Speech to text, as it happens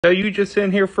So you just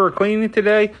in here for a cleaning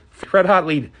today? Red hot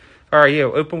lead. All right, yeah,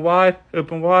 open wide,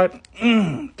 open wide.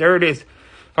 There it is.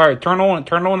 All right, turn on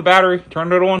the battery,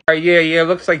 turn it on. All right, yeah,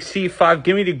 looks like C5.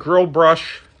 Give me the grill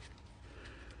brush.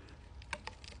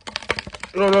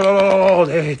 Oh,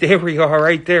 there we are,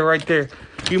 right there.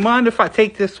 Do you mind if I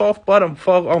take this off, bud? I'm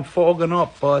fogging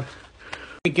up, bud.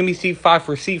 Give me C5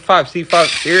 for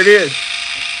C5. There it is.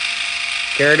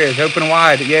 There it is, open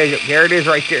wide. Yeah, there it is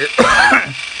right there.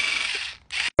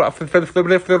 Pass me the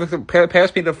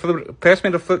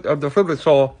flip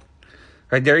saw.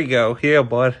 Right, there you go. Yeah,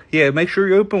 bud. Yeah, make sure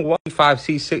you open wide.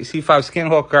 C5 skin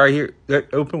hook right here.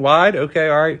 Open wide. Okay,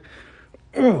 all right.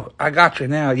 Ooh, I got you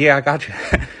now. Yeah, I got you.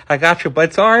 I got you, but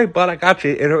it's all right, but I got you.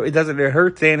 It doesn't, it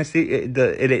hurts. The anesthesia,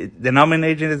 the numbing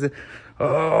agent is,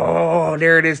 oh,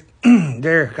 there it is.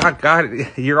 There, got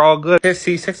it. You're all good.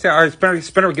 C6, all right,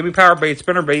 spinner, give me power bait,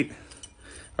 spinner bait.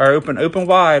 All right, open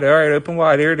wide. All right, open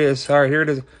wide. Here it is. All right, here it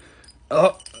is.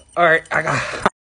 Oh, all right, I got